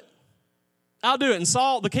do it. I'll do it. And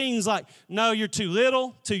Saul, the king's like, no, you're too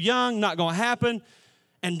little, too young, not going to happen.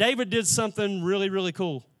 And David did something really, really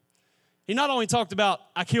cool. He not only talked about,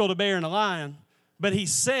 I killed a bear and a lion, but he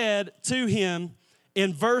said to him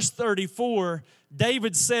in verse 34,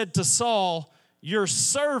 David said to Saul, your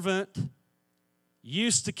servant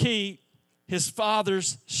used to keep his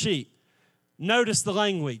father's sheep. Notice the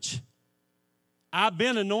language. I've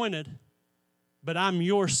been anointed, but I'm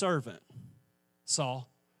your servant, Saul.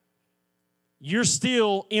 You're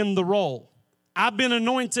still in the role. I've been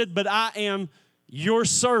anointed, but I am your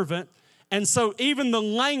servant. And so even the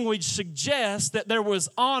language suggests that there was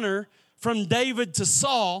honor from David to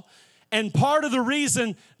Saul. And part of the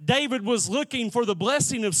reason David was looking for the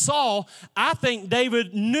blessing of Saul, I think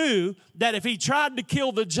David knew that if he tried to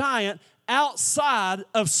kill the giant outside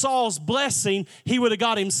of Saul's blessing, he would have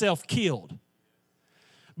got himself killed.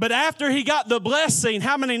 But after he got the blessing,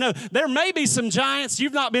 how many know there may be some giants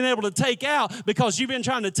you've not been able to take out because you've been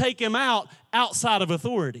trying to take him out outside of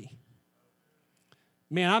authority?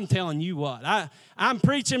 Man, I'm telling you what, I'm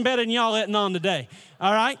preaching better than y'all letting on today,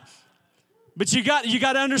 all right? But you got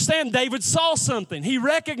to understand, David saw something. He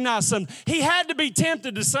recognized something. He had to be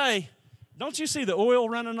tempted to say, don't you see the oil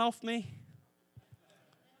running off me?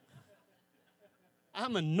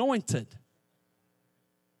 I'm anointed.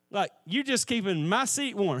 Like, you just keeping my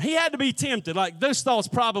seat warm. He had to be tempted. Like, those thoughts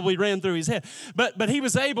probably ran through his head. But he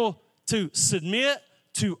was able to submit,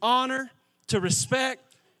 to honor, to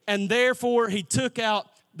respect, and therefore he took out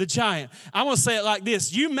the giant. I want to say it like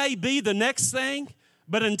this. You may be the next thing,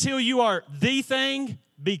 but until you are the thing,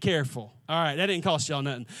 be careful. All right, that didn't cost y'all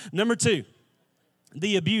nothing. Number 2,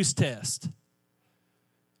 the abuse test.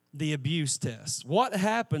 The abuse test. What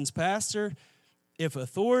happens, Pastor, if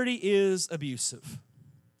authority is abusive?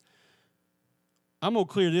 I'm going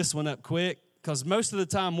to clear this one up quick, because most of the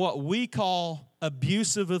time what we call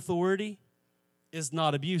abusive authority is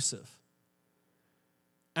not abusive.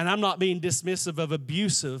 And I'm not being dismissive of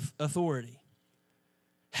abusive authority.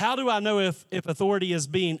 How do I know if authority is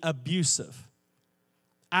being abusive?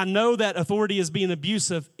 I know that authority is being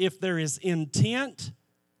abusive if there is intent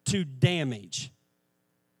to damage.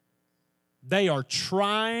 They are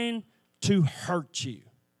trying to hurt you.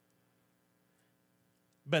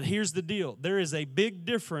 But here's the deal. There is a big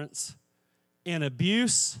difference in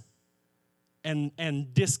abuse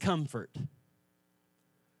and discomfort.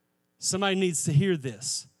 Somebody needs to hear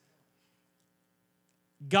this.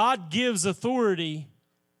 God gives authority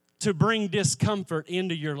to bring discomfort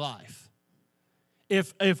into your life.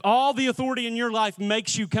 If all the authority in your life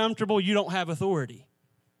makes you comfortable, you don't have authority.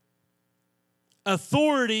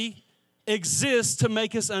 Authority exists to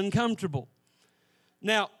make us uncomfortable.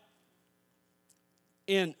 Now,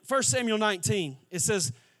 in 1 Samuel 19, it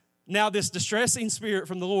says, "Now this distressing spirit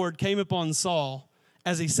from the Lord came upon Saul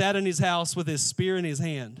as he sat in his house with his spear in his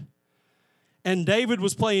hand. And David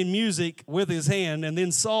was playing music with his hand, and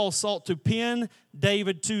then Saul sought to pin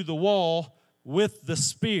David to the wall with the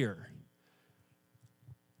spear."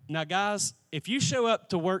 Now, guys, if you show up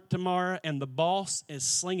to work tomorrow and the boss is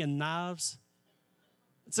slinging knives,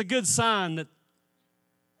 it's a good sign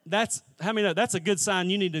that's a good sign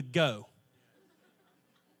you need to go.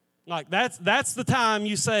 Like, that's the time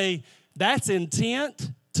you say, that's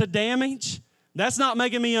intent to damage. That's not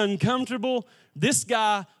making me uncomfortable. This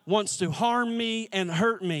guy wants to harm me and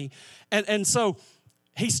hurt me. And so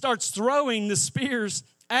he starts throwing the spears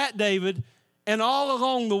at David, and all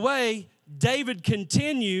along the way, David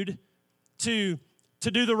continued to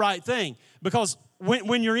do the right thing. Because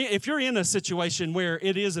if you're in a situation where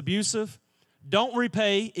it is abusive, don't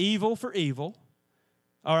repay evil for evil.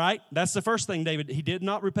 All right? That's the first thing, David. He did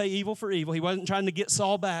not repay evil for evil. He wasn't trying to get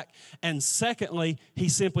Saul back. And secondly, he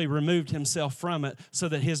simply removed himself from it so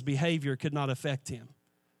that his behavior could not affect him.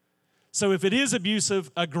 So if it is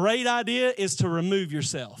abusive, a great idea is to remove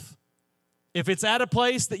yourself. If it's at a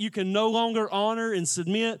place that you can no longer honor and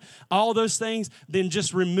submit, all those things, then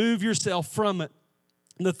just remove yourself from it.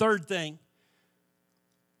 And the third thing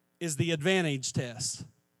is the advantage test.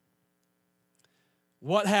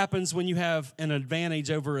 What happens when you have an advantage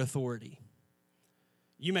over authority?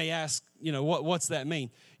 You may ask, what's that mean?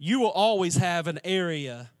 You will always have an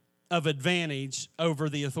area of advantage over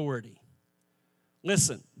the authority.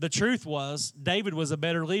 Listen, the truth was, David was a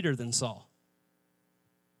better leader than Saul.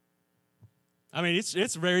 I mean,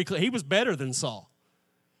 it's very clear. He was better than Saul.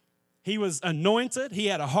 He was anointed. He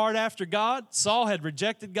had a heart after God. Saul had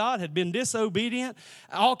rejected God, had been disobedient,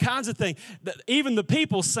 all kinds of things. Even the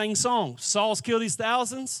people sang songs. Saul's killed his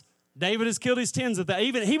thousands. David has killed his tens of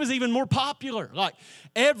thousands. He was even more popular. Like,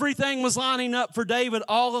 everything was lining up for David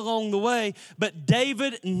all along the way. But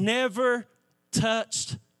David never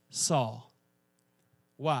touched Saul.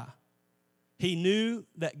 Why? He knew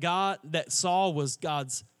that Saul was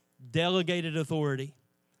God's delegated authority.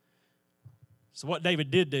 So what David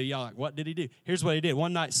did do, y'all, like, what did he do? Here's what he did.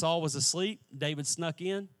 One night Saul was asleep. David snuck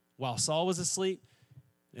in while Saul was asleep.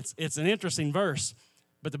 It's an interesting verse,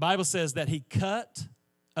 but the Bible says that he cut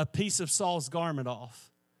a piece of Saul's garment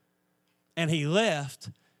off, and he left,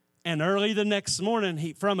 and early the next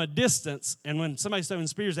morning, from a distance, and when somebody's throwing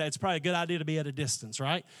spears at, it's probably a good idea to be at a distance,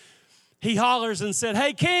 right? He hollers and said,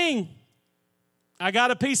 "Hey, king, I got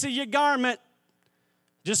a piece of your garment.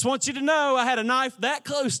 Just want you to know I had a knife that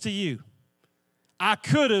close to you. I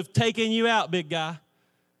could have taken you out, big guy.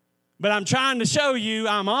 But I'm trying to show you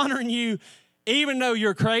I'm honoring you even though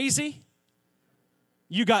you're crazy.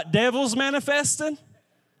 You got devils manifesting.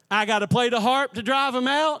 I got to play the harp to drive them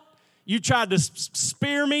out. You tried to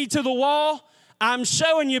spear me to the wall. I'm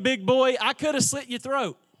showing you, big boy, I could have slit your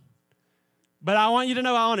throat. But I want you to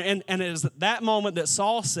know I honor." And it is at that moment that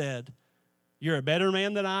Saul said, "You're a better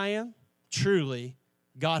man than I am. Truly,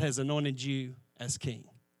 God has anointed you as king."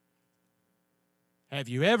 Have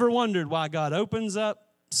you ever wondered why God opens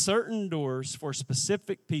up certain doors for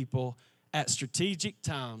specific people at strategic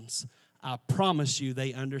times? I promise you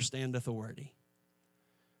they understand authority.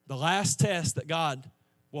 The last test that God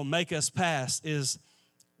will make us pass is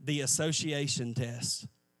the association test.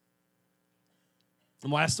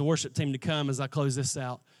 And we'll ask the worship team to come as I close this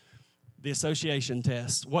out. The association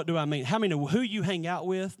test. What do I mean? How many, who you hang out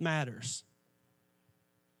with matters.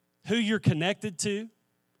 Who you're connected to,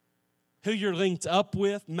 who you're linked up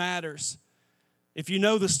with matters. If you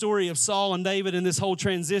know the story of Saul and David and this whole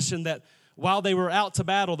transition, that while they were out to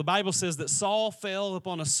battle, the Bible says that Saul fell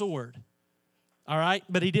upon a sword. All right?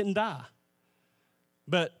 But he didn't die.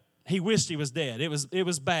 But he wished he was dead. It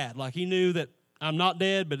was bad. Like he knew that I'm not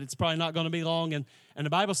dead, but it's probably not going to be long. And the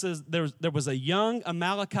Bible says there was a young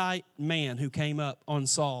Amalekite man who came up on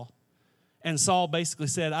Saul. And Saul basically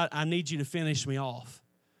said, I need you to finish me off.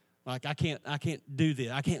 Like, I can't do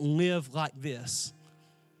this. I can't live like this.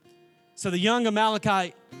 So the young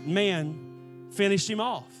Amalekite man finished him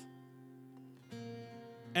off.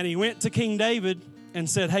 And he went to King David and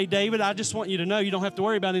said, hey, David, I just want you to know you don't have to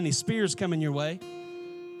worry about any spears coming your way.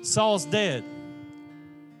 Saul's dead.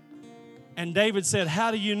 And David said,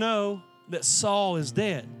 how do you know that Saul is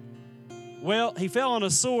dead? Well, he fell on a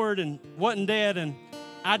sword and wasn't dead, and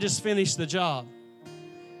I just finished the job.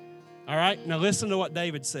 All right, now listen to what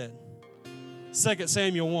David said. 2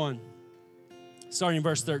 Samuel 1, starting in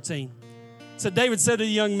verse 13. It said, David said to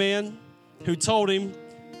the young man who told him,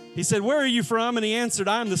 he said, where are you from? And he answered,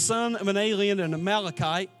 I am the son of an alien and an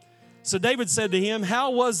Amalekite. So David said to him,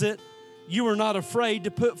 how was it you were not afraid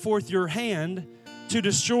to put forth your hand to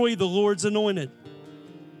destroy the Lord's anointed?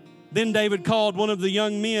 Then David called one of the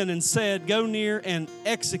young men and said, go near and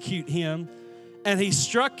execute him. And he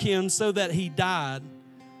struck him so that he died.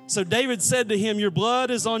 So David said to him, your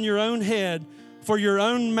blood is on your own head, for your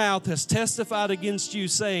own mouth has testified against you,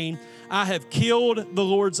 saying, I have killed the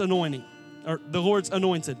Lord's anointing, or the Lord's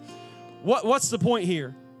anointed. What's the point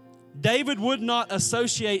here? David would not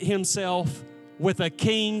associate himself with a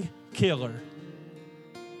king killer,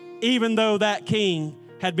 even though that king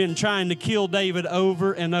had been trying to kill David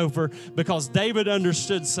over and over, because David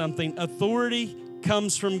understood something. Authority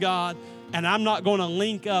comes from God, and I'm not going to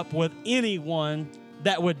link up with anyone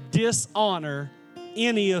that would dishonor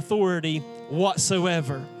any authority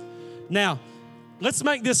whatsoever. Now, let's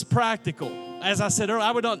make this practical. As I said earlier, I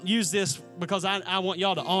would not use this because I want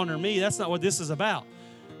y'all to honor me. That's not what this is about.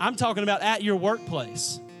 I'm talking about at your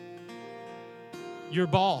workplace, your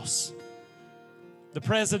boss, the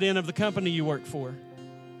president of the company you work for.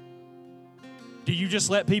 Do you just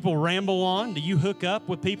let people ramble on? Do you hook up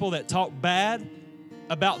with people that talk bad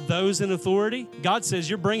about those in authority? God says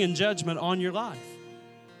you're bringing judgment on your life.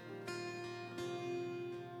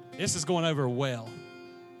 This is going over well.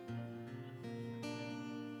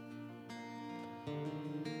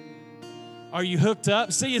 Are you hooked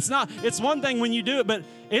up? See, it's one thing when you do it, but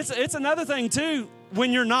it's another thing too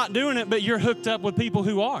when you're not doing it, but you're hooked up with people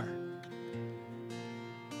who are.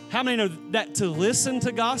 How many know that to listen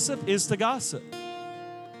to gossip is to gossip?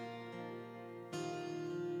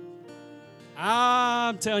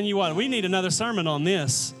 I'm telling you what, we need another sermon on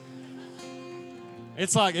this.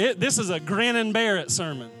 It's like, this is a grin and bear it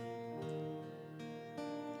sermon.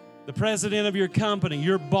 The president of your company,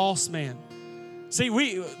 your boss man.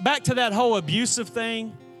 See, back to that whole abusive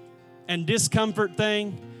thing and discomfort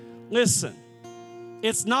thing. Listen,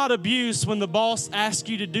 it's not abuse when the boss asks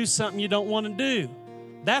you to do something you don't want to do.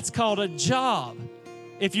 That's called a job.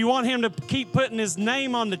 If you want him to keep putting his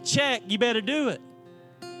name on the check, you better do it.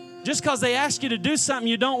 Just because they ask you to do something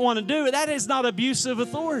you don't want to do, that is not abusive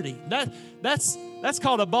authority. That's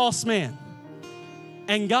called a boss man.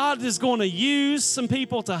 And God is going to use some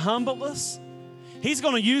people to humble us. He's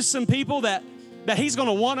going to use some people that He's going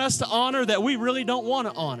to want us to honor that we really don't want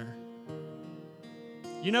to honor.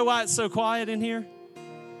 You know why it's so quiet in here?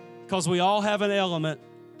 Because we all have an element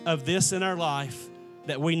of this in our life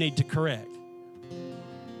that we need to correct.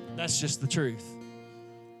 That's just the truth.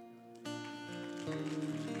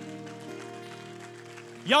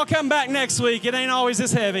 Y'all come back next week. It ain't always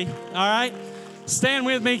this heavy, all right? Stand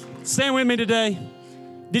with me. Stand with me today.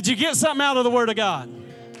 Did you get something out of the Word of God?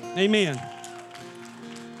 Amen.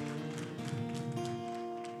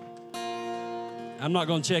 I'm not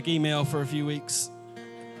going to check email for a few weeks.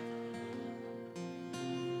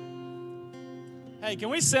 Hey, can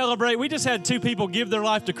we celebrate? We just had 2 people give their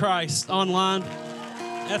life to Christ online.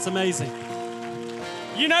 That's amazing.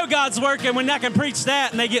 You know God's working when I can preach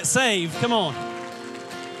that and they get saved. Come on.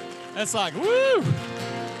 That's like, woo.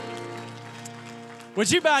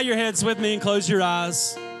 Would you bow your heads with me and close your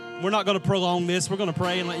eyes? We're not going to prolong this. We're going to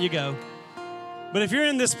pray and let you go. But if you're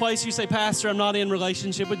in this place, you say, Pastor, I'm not in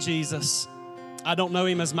relationship with Jesus. I don't know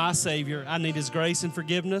Him as my Savior. I need His grace and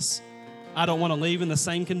forgiveness. I don't want to leave in the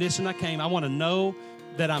same condition I came. I want to know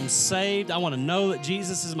that I'm saved. I want to know that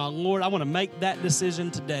Jesus is my Lord. I want to make that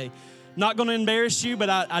decision today. Not going to embarrass you, but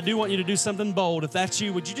I do want you to do something bold. If that's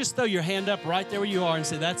you, would you just throw your hand up right there where you are and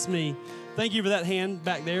say, that's me. Thank you for that hand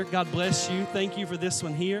back there. God bless you. Thank you for this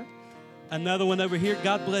one here. Another one over here.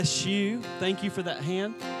 God bless you. Thank you for that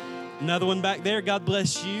hand. Another one back there. God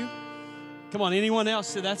bless you. Come on, anyone else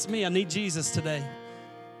say, that's me. I need Jesus today.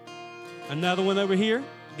 Another one over here.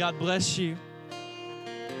 God bless you.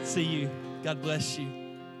 See you. God bless you.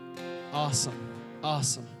 Awesome.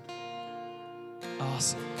 Awesome.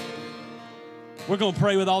 Awesome. We're going to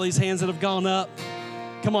pray with all these hands that have gone up.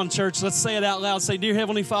 Come on, church. Let's say it out loud. Say, dear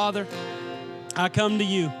Heavenly Father, I come to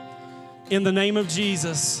you in the name of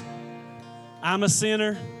Jesus. I'm a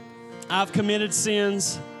sinner. I've committed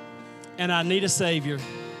sins, and I need a Savior.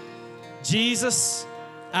 Jesus,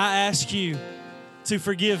 I ask you to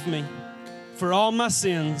forgive me for all my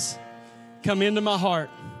sins. Come into my heart.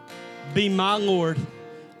 Be my Lord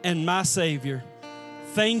and my Savior.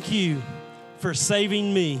 Thank you for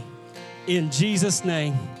saving me. In Jesus'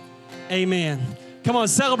 name, amen. Come on,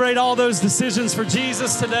 celebrate all those decisions for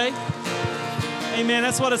Jesus today. Amen.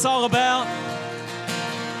 That's what it's all about.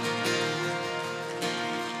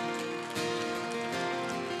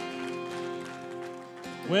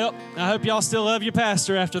 Well, I hope y'all still love your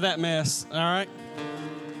pastor after that mess, all right?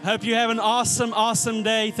 Hope you have an awesome, awesome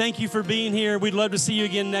day. Thank you for being here. We'd love to see you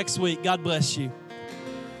again next week. God bless you.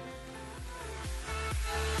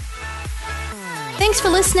 Thanks for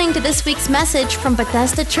listening to this week's message from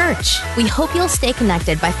Bethesda Church. We hope you'll stay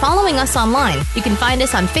connected by following us online. You can find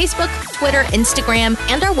us on Facebook, Twitter, Instagram,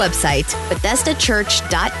 and our website,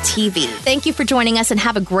 BethesdaChurch.tv. Thank you for joining us and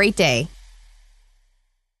have a great day.